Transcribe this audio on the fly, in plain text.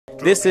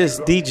This is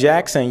D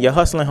Jackson, your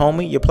hustling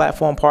homie, your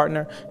platform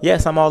partner.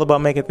 Yes, I'm all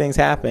about making things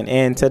happen.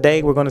 And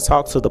today we're going to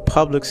talk to the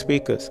public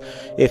speakers.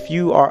 If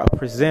you are a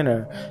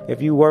presenter,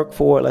 if you work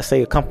for, let's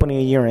say, a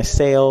company, you're in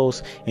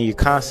sales and you're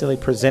constantly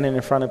presenting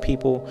in front of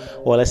people,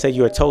 or let's say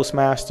you're a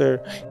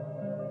Toastmaster.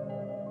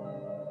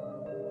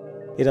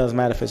 It doesn't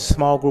matter if it's a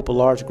small group or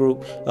large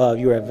group,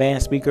 you're an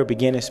advanced speaker,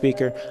 beginner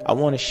speaker. I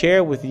want to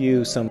share with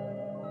you some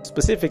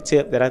specific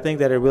tip that I think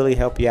that it really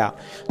help you out.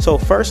 So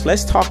first,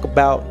 let's talk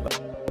about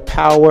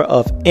power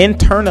of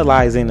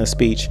internalizing a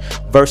speech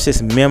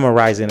versus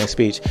memorizing a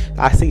speech.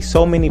 I see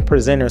so many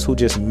presenters who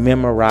just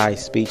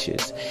memorize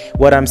speeches.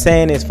 What I'm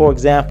saying is, for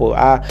example,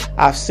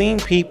 I've seen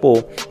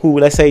people who,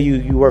 let's say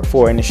you work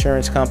for an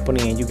insurance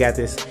company and you got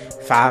this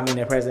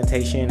 5-minute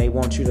presentation. They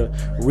want you to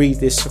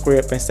read this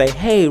script and say,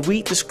 hey,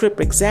 read the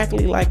script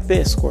exactly like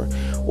this,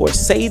 or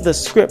say the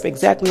script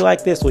exactly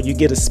like this. Or you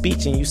get a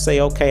speech and you say,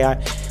 okay,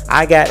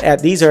 I got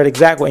these are the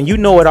exact, and you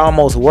know it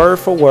almost word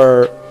for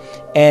word.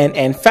 And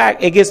in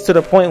fact, it gets to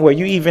the point where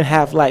you even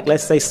have, like,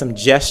 let's say some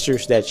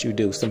gestures that you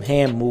do, some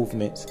hand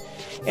movements.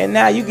 And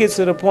now you get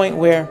to the point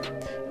where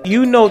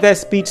you know that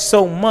speech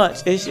so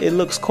much, it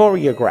looks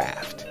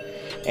choreographed.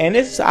 And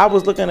this, I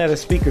was looking at a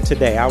speaker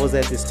today. I was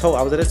at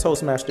a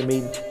Toastmaster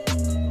meeting.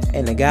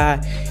 And the guy,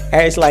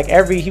 it's like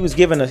he was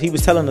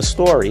telling a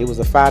story. It was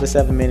a 5 to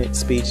 7 minute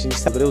speech,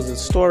 but it was a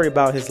story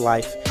about his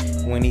life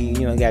when he,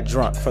 got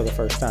drunk for the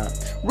first time.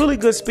 Really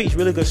good speech,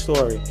 really good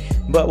story.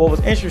 But what was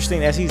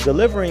interesting, as he's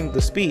delivering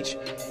the speech,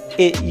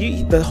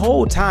 the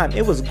whole time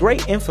it was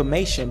great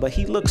information, but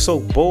he looked so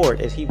bored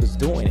as he was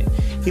doing it.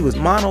 He was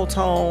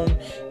monotone,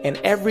 and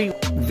every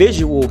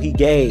visual he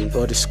gave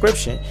or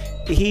description,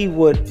 he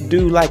would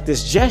do like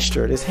this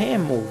gesture, this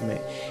hand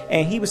movement.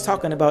 And he was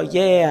talking about,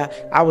 yeah,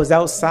 I was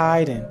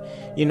outside and,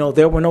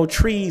 there were no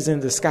trees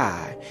in the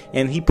sky.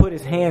 And he put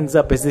his hands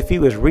up as if he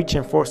was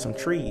reaching for some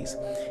trees.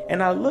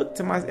 And I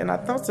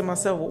thought to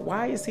myself, well,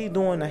 why is he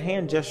doing a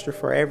hand gesture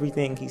for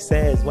everything he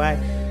says? Why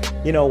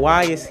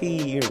is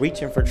he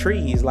reaching for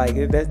trees? Like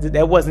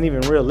that wasn't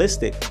even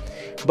realistic.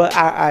 But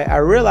I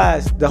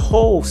realized the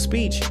whole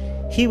speech,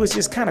 he was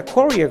just kind of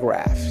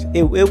choreographed.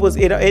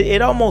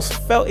 It almost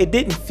felt, it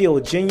didn't feel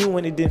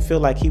genuine. It didn't feel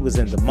like he was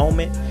in the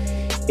moment.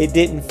 It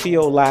didn't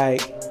feel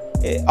like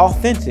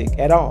authentic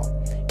at all.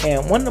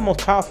 And one of the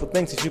most powerful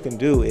things that you can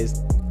do is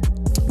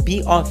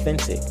be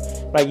authentic.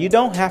 Right? You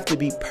don't have to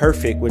be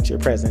perfect with your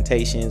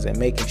presentations and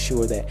making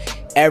sure that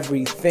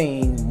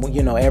everything,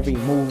 every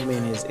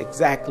movement is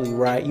exactly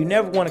right. You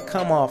never want to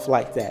come off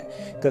like that,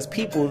 because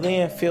people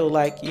then feel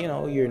like,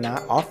 you're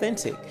not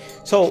authentic.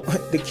 So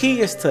the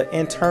key is to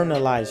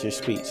internalize your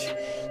speech.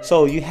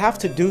 So you have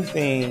to do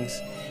things,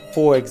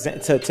 for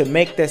example, to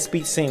make that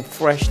speech seem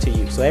fresh to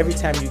you. So every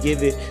time you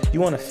give it, you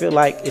want to feel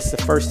like it's the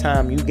first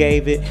time you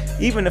gave it.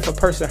 Even if a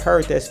person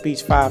heard that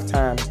speech 5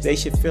 times, they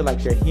should feel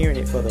like they're hearing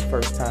it for the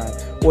first time,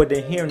 or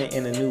they're hearing it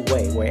in a new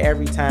way, where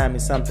every time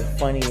is something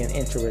funny and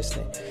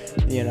interesting,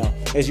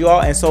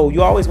 so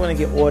you always want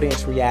to get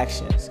audience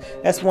reactions.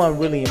 That's one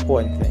really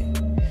important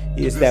thing,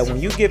 is that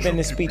when you give in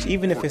this speech,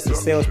 even if it's a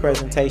sales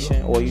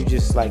presentation or you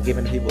just like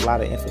giving people a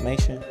lot of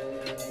information,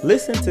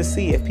 listen to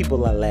see if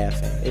people are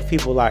laughing, if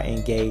people are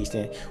engaged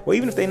in, or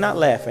even if they're not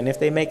laughing, if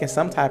they're making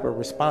some type of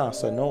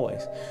response or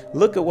noise.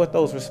 Look at what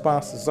those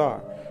responses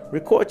are.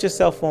 Record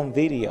yourself on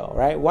video,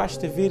 right? Watch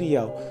the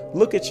video.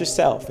 Look at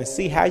yourself and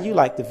see how you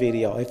like the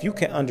video. If you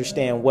can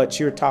understand what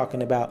you're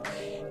talking about,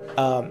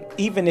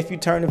 even if you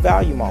turn the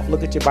volume off,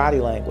 look at your body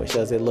language.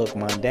 Does it look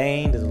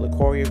mundane? Does it look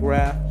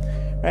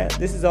choreographed? Right?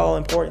 This is all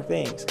important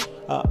things.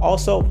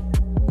 Also,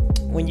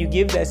 when you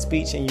give that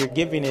speech and you're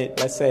giving it,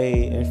 let's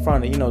say, in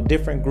front of,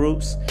 different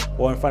groups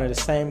or in front of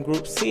the same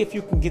group, see if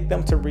you can get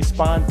them to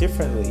respond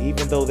differently,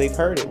 even though they've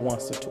heard it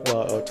once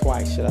or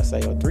twice, should I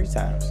say, or 3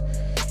 times.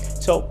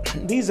 So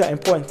these are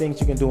important things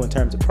you can do in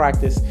terms of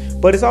practice,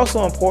 but it's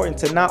also important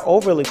to not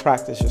overly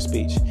practice your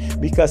speech,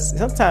 because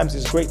sometimes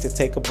it's great to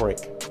take a break.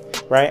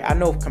 Right? I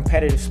know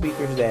competitive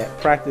speakers that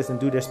practice and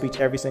do their speech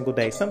every single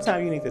day.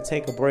 Sometimes you need to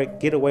take a break,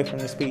 get away from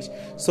the speech,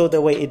 so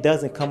that way it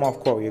doesn't come off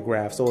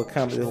choreographed, so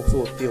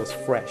it feels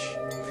fresh.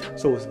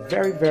 So it's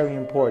very, very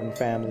important,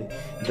 family,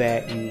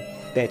 that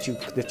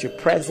you're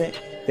present,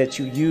 that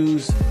you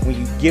use when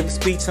you give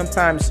speech.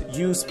 Sometimes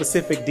use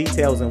specific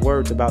details and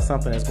words about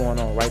something that's going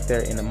on right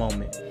there in the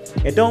moment.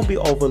 And don't be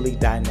overly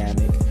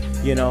dynamic,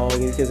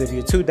 because if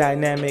you're too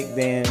dynamic,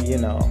 then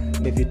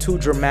if you're too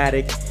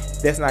dramatic,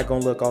 that's not going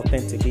to look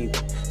authentic either.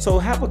 So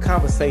have a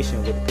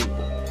conversation with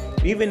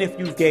people. Even if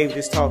you gave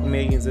this talk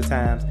millions of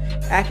times,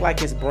 act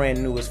like it's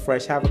brand new, it's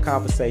fresh. Have a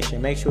conversation.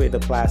 Make sure it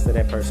applies to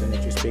that person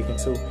that you're speaking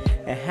to,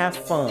 and have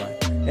fun.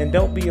 And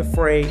don't be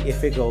afraid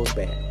if it goes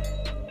bad.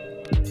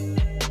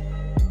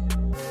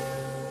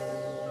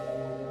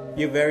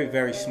 You're very,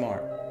 very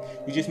smart.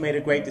 You just made a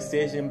great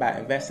decision by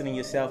investing in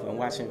yourself and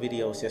watching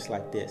videos just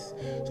like this.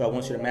 So I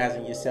want you to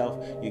imagine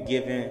yourself,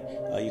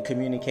 you're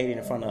communicating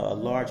in front of a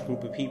large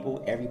group of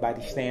people.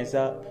 Everybody stands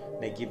up,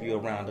 they give you a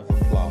round of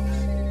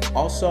applause.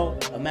 Also,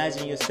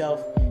 imagine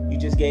yourself, you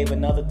just gave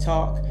another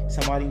talk,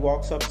 somebody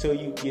walks up to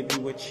you, give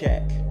you a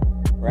check.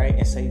 right?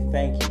 And say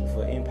thank you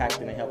for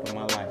impacting and helping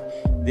my life.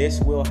 This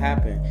will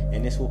happen,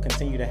 and this will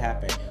continue to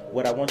happen.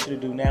 What I want you to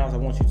do now is I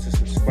want you to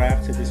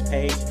subscribe to this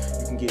page.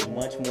 You can get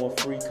much more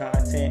free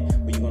content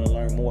where you're going to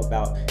learn more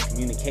about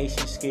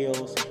communication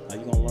skills.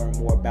 You're going to learn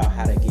more about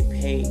how to get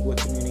paid with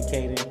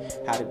communicating,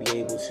 how to be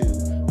able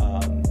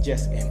to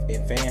just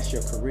advance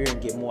your career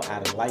and get more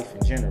out of life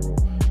in general.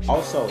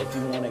 Also, if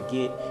you want to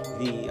get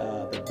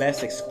the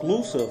best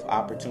exclusive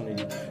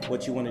opportunity,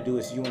 what you want to do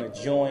is you want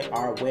to join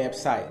our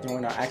website,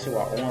 join our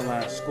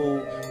online school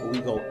where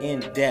we go in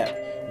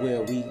depth,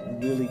 where we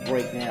really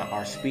break down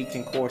our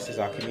speaking courses,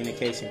 our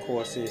communication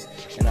courses,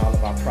 and all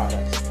of our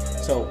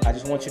products. So I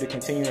just want you to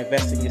continue to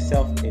invest in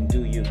yourself and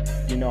do you.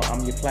 You know,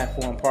 I'm your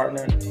platform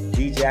partner,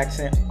 D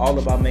Jackson, all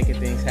about making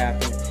things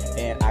happen,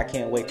 and I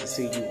can't wait to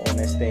see you on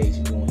that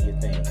stage doing your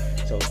thing.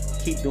 So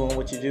keep doing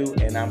what you do,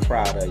 and I'm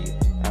proud of you.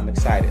 I'm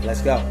excited.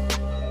 Let's go.